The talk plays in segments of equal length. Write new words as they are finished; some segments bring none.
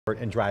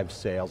and drive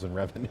sales and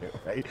revenue,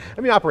 right?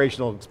 I mean,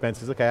 operational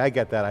expenses, okay, I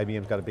get that.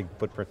 IBM's got a big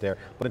footprint there.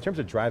 But in terms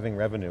of driving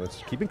revenue,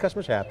 it's keeping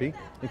customers happy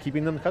and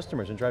keeping them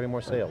customers and driving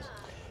more sales.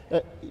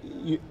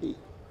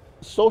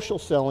 Social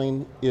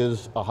selling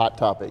is a hot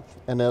topic.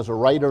 And as a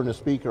writer and a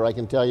speaker, I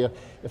can tell you,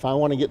 if I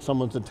want to get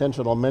someone's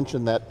attention, I'll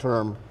mention that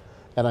term,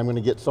 and I'm going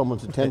to get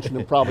someone's attention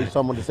and probably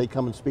someone to say,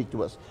 come and speak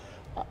to us.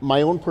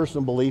 My own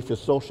personal belief is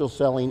social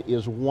selling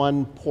is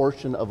one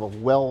portion of a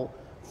well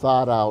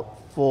thought out,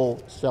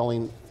 full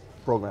selling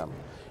program.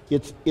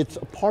 It's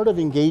a part of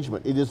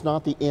engagement. It is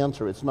not the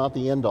answer, it's not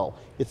the end all.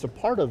 It's a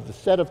part of the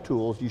set of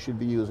tools you should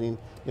be using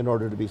in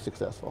order to be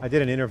successful. I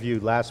did an interview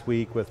last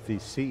week with the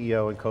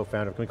CEO and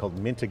co-founder of a company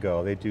called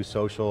Mintigo. They do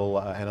social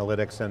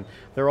analytics, and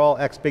they're all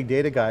ex-big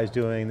data guys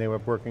they were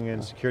working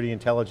in security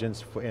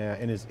intelligence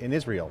in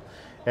Israel.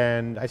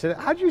 And I said,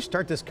 how did you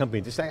start this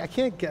company? Just I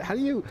can't get, how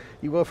do you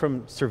go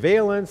from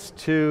surveillance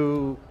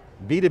to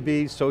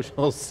B2B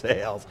social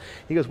sales?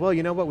 He goes, well,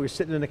 you know what, we were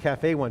sitting in a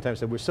cafe one time and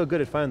said, we're so good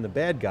at finding the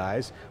bad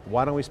guys,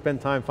 why don't we spend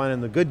time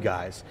finding the good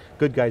guys?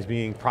 Good guys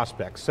being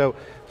prospects.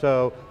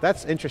 So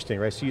that's interesting,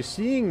 right? So you're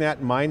seeing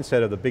that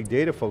mindset of the big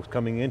data folks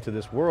coming into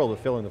this world of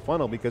filling the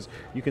funnel because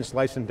you can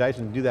slice and dice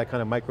and do that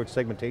kind of micro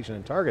segmentation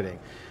and targeting.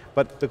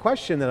 But the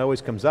question that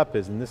always comes up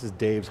is, and this is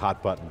Dave's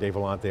hot button, Dave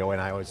Vellante,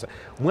 and I always say,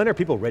 when are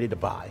people ready to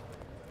buy?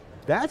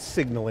 That's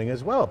signaling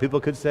as well. People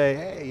could say,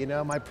 hey, you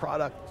know, my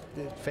product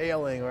is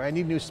failing, or I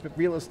need new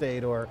real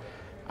estate, or,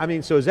 I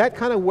mean, so is that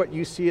kind of what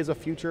you see as a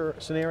future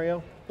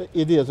scenario?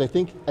 It is. I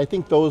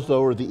think those,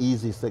 though, are the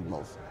easy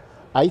signals.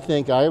 I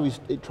always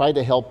try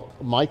to help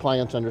my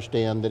clients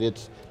understand that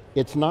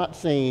it's not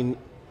saying,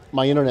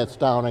 my internet's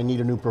down, I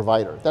need a new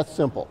provider. That's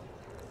simple,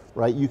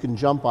 right? You can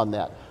jump on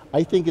that.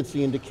 I think it's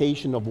the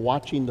indication of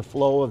watching the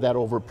flow of that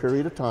over a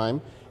period of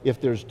time. If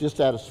there's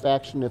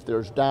dissatisfaction, if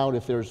there's doubt,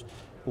 if there's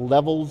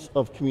levels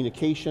of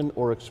communication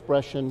or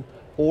expression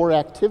or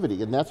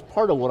activity, and that's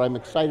part of what I'm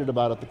excited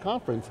about at the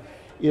conference,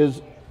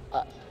 is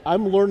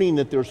I'm learning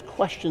that there's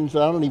questions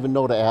that I don't even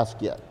know to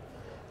ask yet.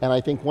 And I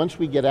think once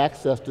we get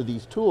access to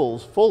these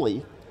tools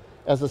fully,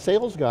 as a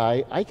sales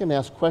guy, I can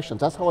ask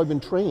questions. That's how I've been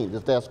trained,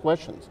 is to ask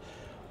questions.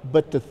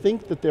 But to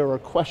think that there are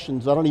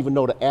questions I don't even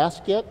know to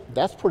ask yet,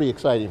 that's pretty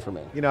exciting for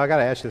me. You know, I got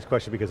to ask you this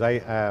question because I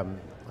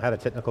had a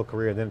technical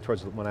career, and then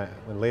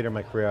when later in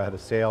my career I had a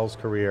sales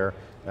career,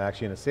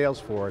 actually in a sales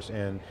force,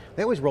 and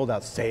they always rolled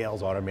out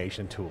sales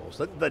automation tools,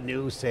 the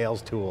new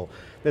sales tool.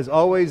 There's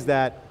always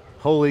that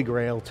holy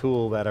grail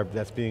tool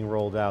that's being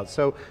rolled out.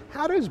 So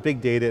how does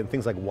big data and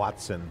things like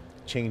Watson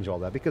change all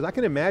that? Because I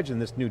can imagine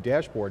this new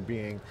dashboard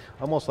being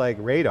almost like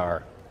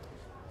radar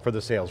for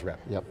the sales rep.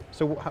 Yep.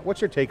 So what's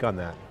your take on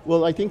that?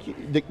 Well, I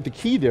think the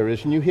key there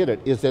is, and you hit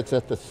it, is it's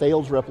at the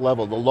sales rep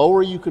level. The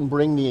lower you can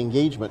bring the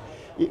engagement,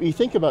 you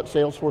think about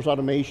Salesforce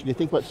automation, you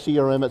think about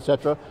CRM, et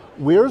cetera,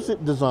 where is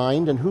it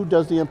designed and who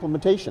does the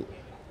implementation?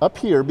 Up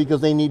here,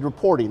 because they need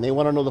reporting, they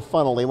want to know the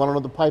funnel, they want to know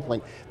the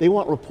pipeline, they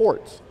want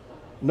reports.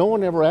 No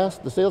one ever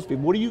asked the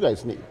salespeople, what do you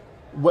guys need?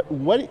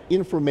 What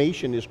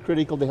information is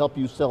critical to help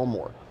you sell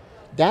more?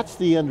 That's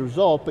the end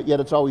result, but yet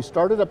it's always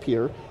started up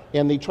here,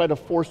 and they try to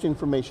force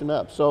information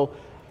up. So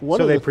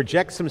they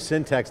project some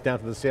syntax down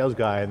to the sales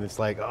guy, and it's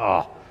like,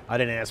 oh, I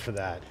didn't ask for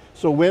that.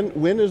 So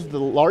when is the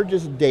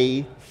largest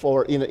day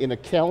for, in a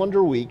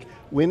calendar week,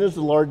 when is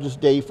the largest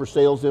day for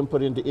sales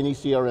input into any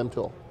CRM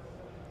tool?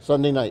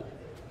 Sunday night.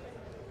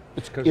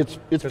 It's proven.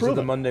 Of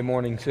the Monday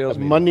morning sales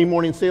meeting. Monday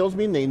morning sales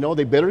meeting, they know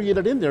they better get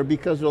it in there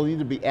because they'll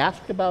either be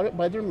asked about it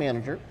by their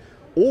manager,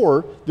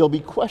 or they'll be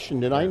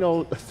questioned. And I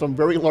know some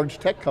very large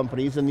tech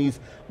companies in these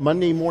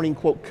Monday morning,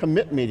 quote,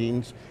 commit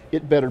meetings,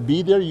 it better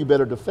be there, you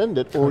better defend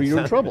it, or you're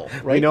in trouble,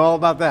 right? We know all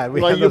about that.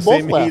 We have you're those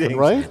both same laughing, meetings.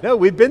 right? No,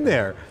 we've been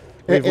there.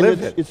 We've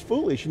lived it. It's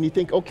foolish, and you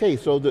think, okay,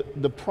 so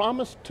the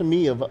promise to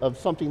me of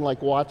something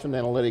like Watson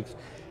Analytics,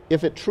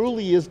 if it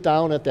truly is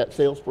down at that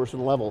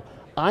salesperson level,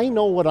 I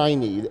know what I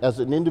need as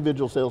an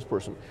individual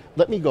salesperson.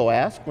 Let me go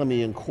ask, let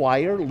me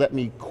inquire, let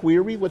me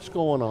query what's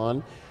going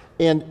on,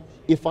 and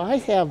if I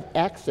have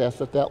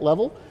access at that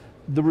level,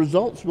 the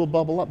results will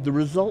bubble up. The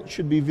results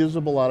should be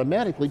visible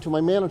automatically to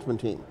my management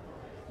team.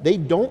 They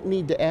don't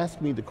need to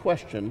ask me the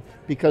question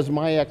because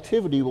my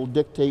activity will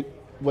dictate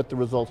what the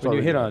results are. When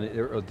you hit on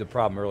it, the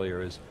problem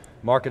earlier is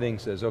marketing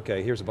says,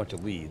 okay, here's a bunch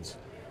of leads.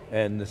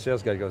 And the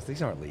sales guy goes,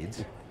 these aren't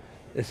leads.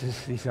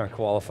 These aren't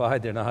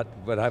qualified, they're not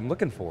what I'm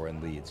looking for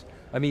in leads.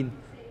 I mean,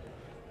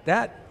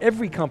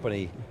 every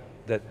company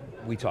that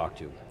we talk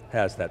to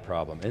has that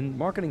problem. And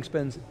marketing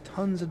spends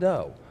tons of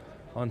dough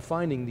on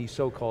finding these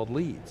so-called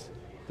leads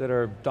that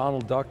are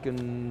Donald Duck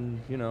and,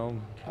 you know,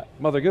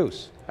 Mother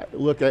Goose.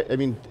 Look, I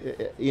mean,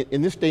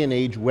 in this day and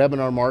age,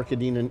 webinar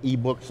marketing and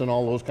ebooks and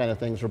all those kind of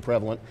things are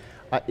prevalent.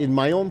 In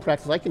my own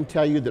practice, I can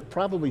tell you that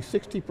probably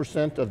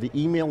 60% of the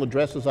email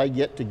addresses I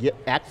get to get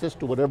access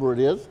to whatever it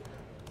is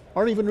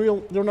aren't even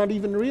real, they're not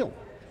even real.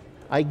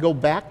 I go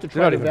back to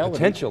try to validate. They're not even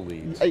potential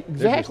leads.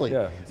 Exactly.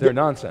 They're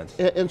nonsense.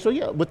 And so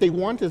yeah, what they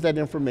want is that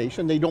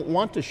information. They don't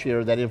want to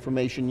share that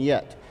information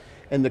yet.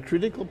 And the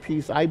critical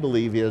piece, I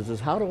believe, is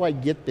how do I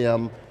get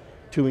them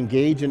to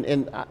engage?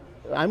 And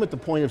I'm at the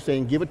point of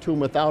saying give it to them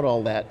without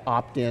all that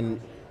opt-in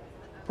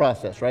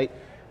process, right?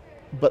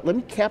 But let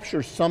me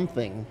capture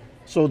something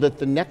so that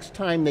the next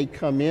time they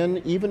come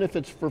in, even if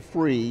it's for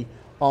free,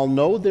 I'll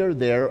know they're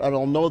there and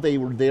I'll know they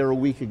were there a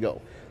week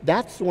ago.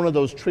 That's one of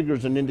those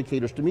triggers and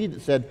indicators to me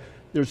that said,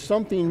 there's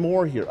something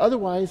more here.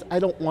 Otherwise, I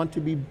don't want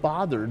to be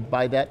bothered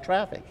by that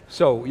traffic.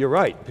 So you're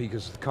right,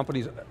 because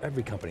companies,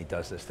 every company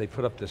does this. They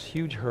put up this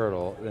huge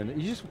hurdle,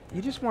 and you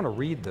just want to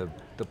read the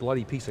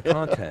bloody piece of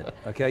content,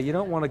 okay? You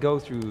don't want to go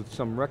through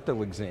some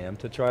rectal exam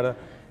to try to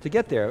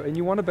get there, and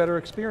you want a better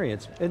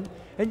experience. And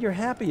you're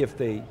happy if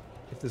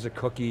there's a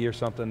cookie or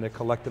something, they're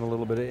collecting a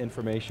little bit of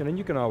information, and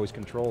you can always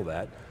control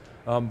that.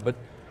 But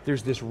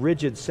there's this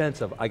rigid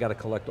sense of, I got to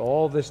collect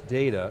all this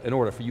data in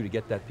order for you to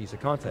get that piece of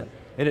content.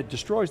 And it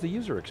destroys the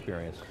user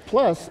experience.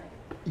 Plus,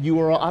 you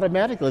are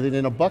automatically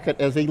in a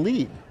bucket as a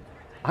lead.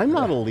 I'm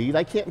not a lead,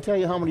 I can't tell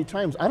you how many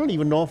times. I don't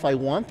even know if I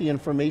want the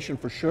information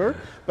for sure,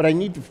 but I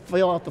need to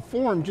fill out the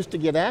form just to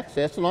get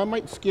access, and I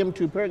might skim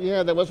 2 paragraphs.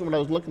 Yeah, that wasn't what I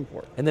was looking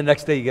for. And the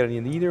next day you get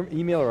either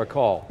email or a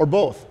call. Or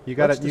both. You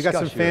got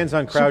some fans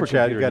on crowd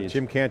chat. You got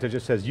Jim Cantor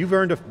just says, "You've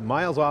earned a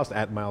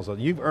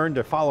you've earned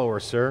a follower,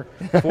 sir."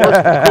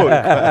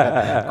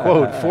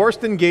 Quote,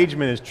 forced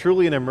engagement is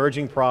truly an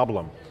emerging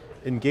problem.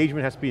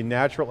 Engagement has to be a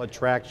natural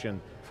attraction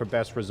for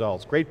best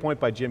results. Great point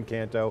by Jim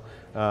Canto,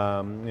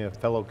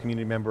 fellow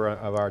community member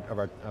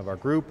of our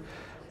group.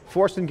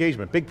 Forced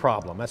engagement, big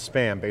problem. That's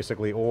spam,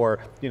 basically, or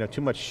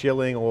too much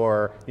shilling,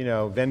 or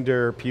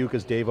vendor puke,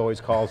 as Dave always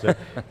calls it.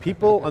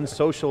 People on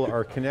social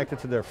are connected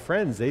to their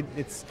friends.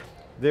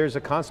 There's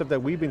a concept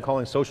that we've been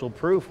calling social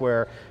proof,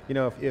 where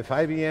if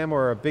IBM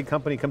or a big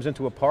company comes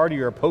into a party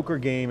or a poker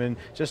game and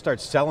just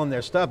starts selling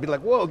their stuff, be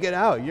like, whoa, get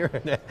out,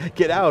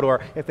 get out.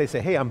 Or if they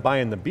say, hey, I'm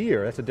buying the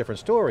beer, that's a different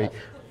story.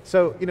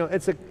 So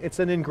it's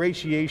an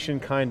ingratiation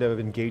kind of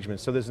engagement.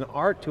 So there's an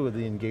art to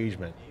the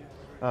engagement.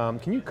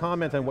 Can you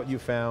comment on what you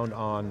found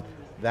on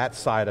that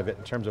side of it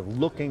in terms of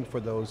looking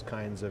for those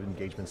kinds of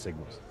engagement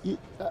signals?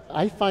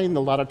 I find a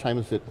lot of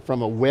times that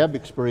from a web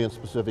experience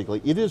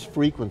specifically, it is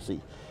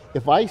frequency.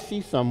 If I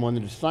see someone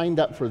that has signed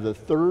up for the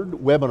 3rd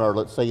webinar,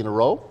 let's say in a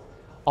row,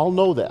 I'll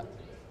know that.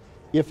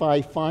 If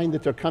I find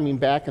that they're coming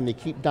back and they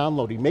keep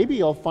downloading,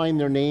 maybe I'll find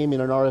their name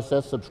in an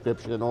RSS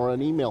subscription or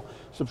an email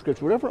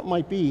subscription, whatever it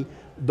might be,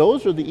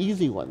 those are the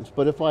easy ones.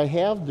 But if I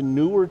have the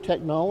newer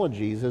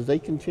technologies as they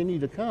continue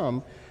to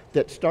come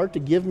that start to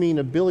give me an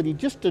ability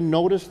just to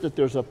notice that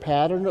there's a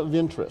pattern of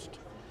interest,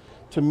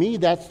 to me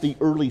that's the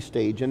early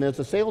stage. And as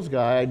a sales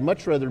guy, I'd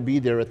much rather be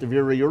there at the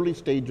very early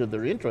stage of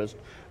their interest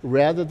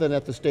rather than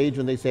at the stage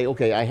when they say,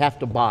 okay, I have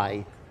to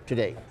buy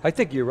today. I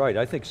think you're right.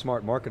 I think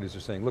smart marketers are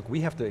saying, look, we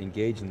have to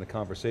engage in the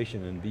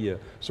conversation and be a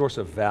source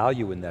of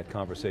value in that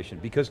conversation,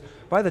 because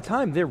by the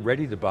time they're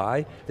ready to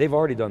buy, they've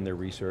already done their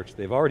research,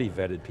 they've already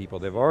vetted people,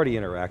 they've already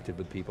interacted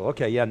with people.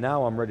 Okay, yeah,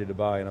 now I'm ready to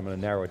buy and I'm going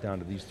to narrow it down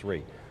to these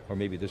 3, or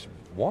maybe this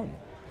 1.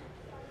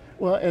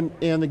 Well,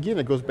 and again,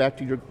 it goes back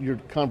to your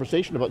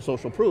conversation about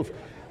social proof.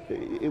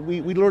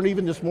 We learned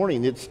even this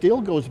morning, it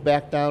still goes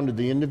back down to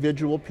the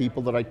individual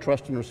people that I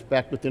trust and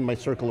respect within my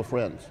circle of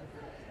friends.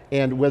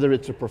 And whether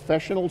it's a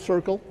professional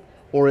circle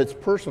or it's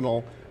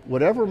personal,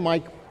 whatever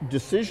my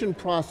decision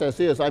process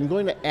is, I'm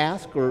going to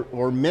ask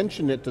or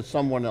mention it to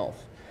someone else.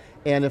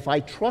 And if I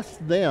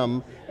trust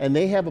them and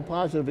they have a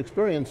positive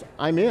experience,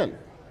 I'm in.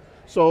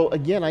 So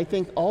again, I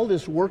think all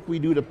this work we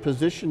do to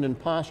position and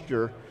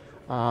posture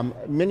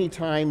many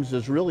times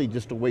is really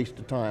just a waste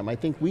of time. I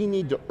think we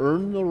need to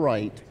earn the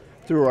right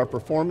through our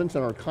performance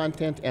and our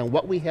content and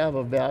what we have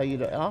of value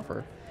to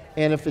offer.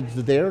 And if it's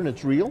there and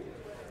it's real,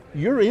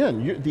 you're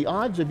in. The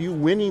odds of you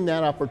winning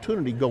that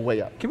opportunity go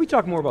way up. Can we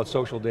talk more about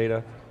social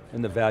data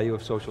and the value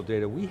of social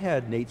data? We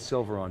had Nate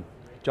Silver on,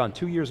 John,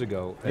 2 years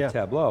ago at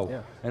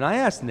Tableau, and I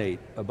asked Nate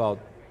about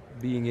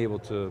being able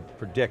to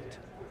predict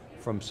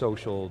from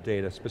social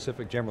data,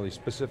 generally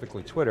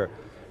specifically Twitter,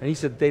 and he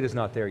said data's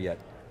not there yet.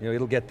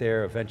 It'll get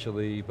there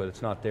eventually, but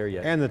it's not there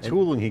yet. And the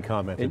tooling, he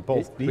commented,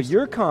 both. But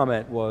your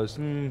comment was,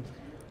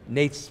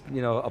 Nate's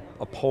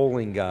a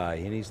polling guy,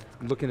 and he's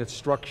looking at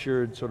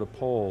structured sort of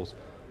polls.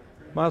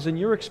 Miles, in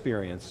your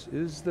experience,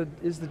 is the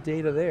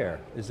data there?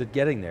 Is it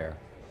getting there?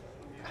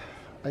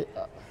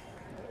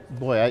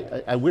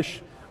 I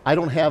wish, I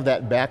don't have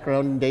that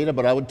background in data,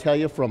 but I would tell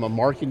you from a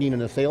marketing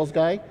and a sales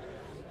guy,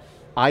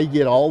 I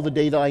get all the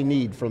data I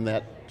need from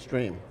that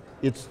stream.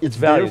 It's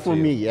there for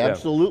me,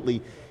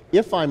 absolutely.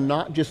 If I'm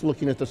not just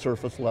looking at the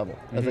surface level.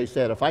 As I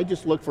said, if I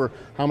just look for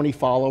how many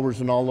followers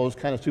and all those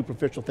kind of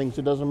superficial things,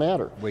 it doesn't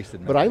matter.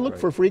 Wasted but I look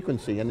for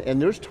frequency, and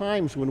there's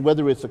times when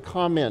whether it's a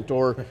comment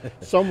or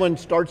someone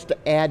starts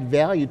to add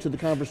value to the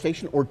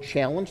conversation or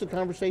challenge the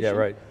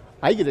conversation,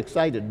 I get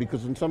excited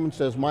because when someone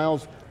says,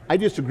 Miles, I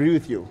disagree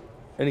with you.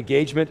 An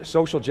engagement, a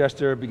social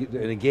gesture, an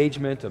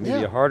engagement,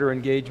 maybe a harder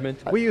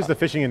engagement. We use the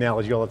fishing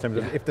analogy all the time.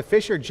 If the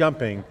fish are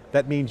jumping,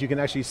 that means you can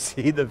actually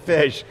see the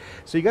fish.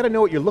 So you got to know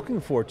what you're looking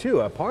for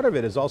too. A part of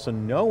it is also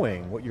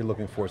knowing what you're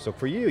looking for. So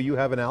for you, you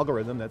have an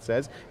algorithm that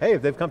says, hey,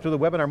 if they've come to the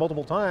webinar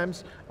multiple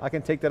times, I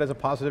can take that as a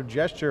positive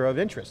gesture of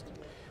interest.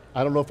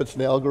 I don't know if it's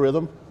an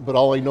algorithm, but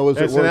all I know is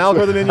it's it works. an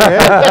algorithm in your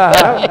head.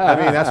 Yeah.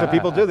 I mean, that's what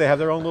people do. They have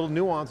their own little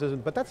nuances,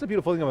 but that's the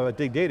beautiful thing about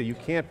big data. You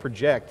can't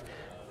project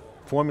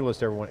formulas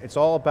to everyone. It's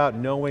all about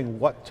knowing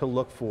what to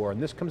look for,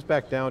 and this comes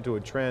back down to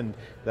a trend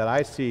that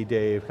I see,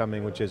 Dave,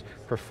 coming, which is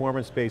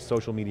performance-based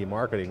social media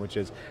marketing, which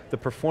is the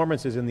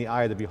performance is in the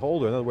eye of the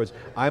beholder. In other words,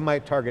 I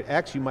might target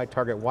X, you might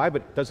target Y,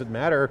 but it doesn't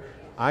matter.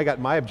 I got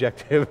my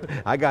objective,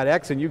 I got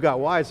X and you got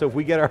Y, so if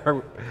we get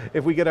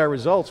our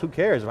results, who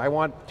cares? If I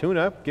want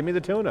tuna, give me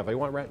the tuna. If I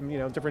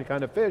want different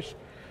kind of fish.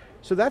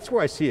 So that's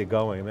where I see it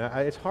going. I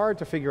mean, it's hard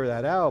to figure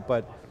that out,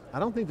 but I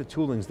don't think the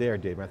tooling's there,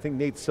 Dave. I think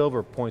Nate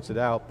Silver points it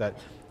out that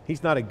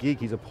he's not a geek,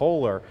 he's a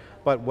polar,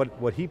 but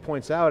what he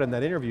points out in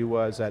that interview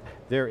was that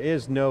there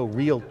is no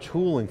real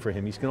tooling for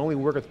him. He can only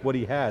work with what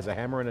he has, a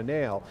hammer and a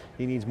nail.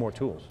 He needs more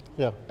tools.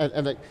 Yeah,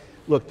 and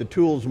look, the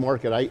tools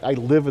market, I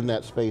live in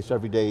that space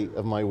every day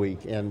of my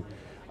week, and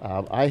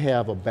I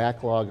have a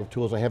backlog of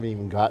tools I haven't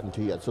even gotten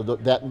to yet. So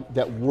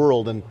that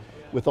world, and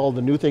with all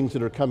the new things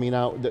that are coming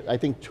out, I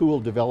think tool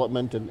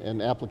development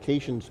and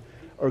applications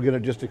are going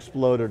to just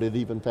explode at an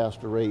even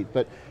faster rate.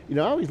 But I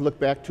always look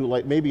back to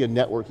like maybe a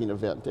networking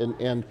event,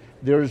 and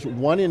there's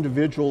one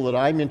individual that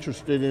I'm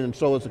interested in, and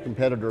so is a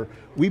competitor.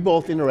 We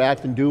both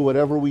interact and do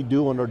whatever we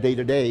do on our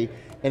day-to-day,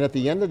 and at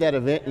the end of that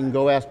event, you can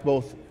go ask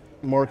both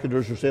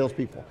marketers or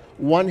salespeople.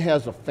 One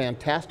has a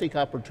fantastic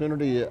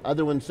opportunity, the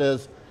other one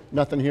says,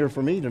 nothing here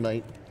for me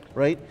tonight,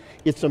 right?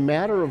 It's a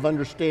matter of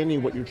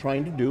understanding what you're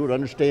trying to do, and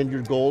understand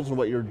your goals and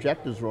what your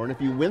objectives are, and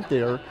if you went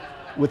there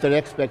with an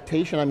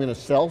expectation, I'm going to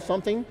sell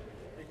something,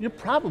 you're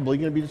probably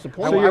going to be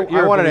disappointed. So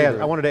I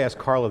wanted to ask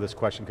Carla this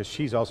question, because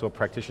she's also a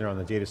practitioner on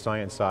the data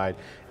science side,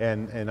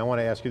 and I want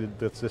to ask you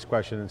this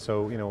question, and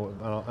so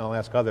I'll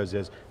ask others,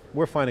 is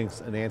we're finding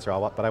an answer,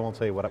 but I won't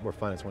tell you what we're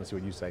finding, I just want to see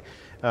what you say.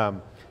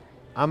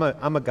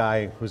 I'm a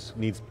guy who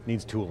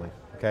needs tooling,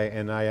 okay,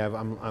 and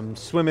I'm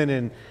swimming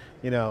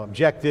in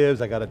objectives,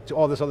 I got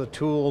all this other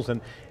tools, and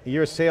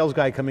you're a sales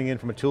guy coming in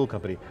from a tool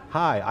company.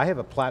 Hi, I have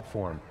a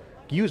platform,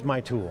 use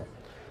my tool.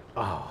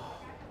 Oh.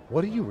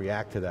 What do you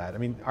react to that? I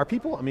mean, are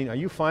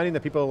you finding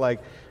that people are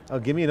like, oh,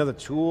 give me another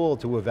tool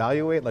to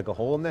evaluate, like a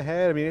hole in the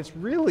head? I mean, it's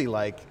really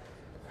like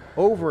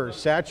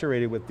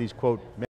oversaturated with these, quote,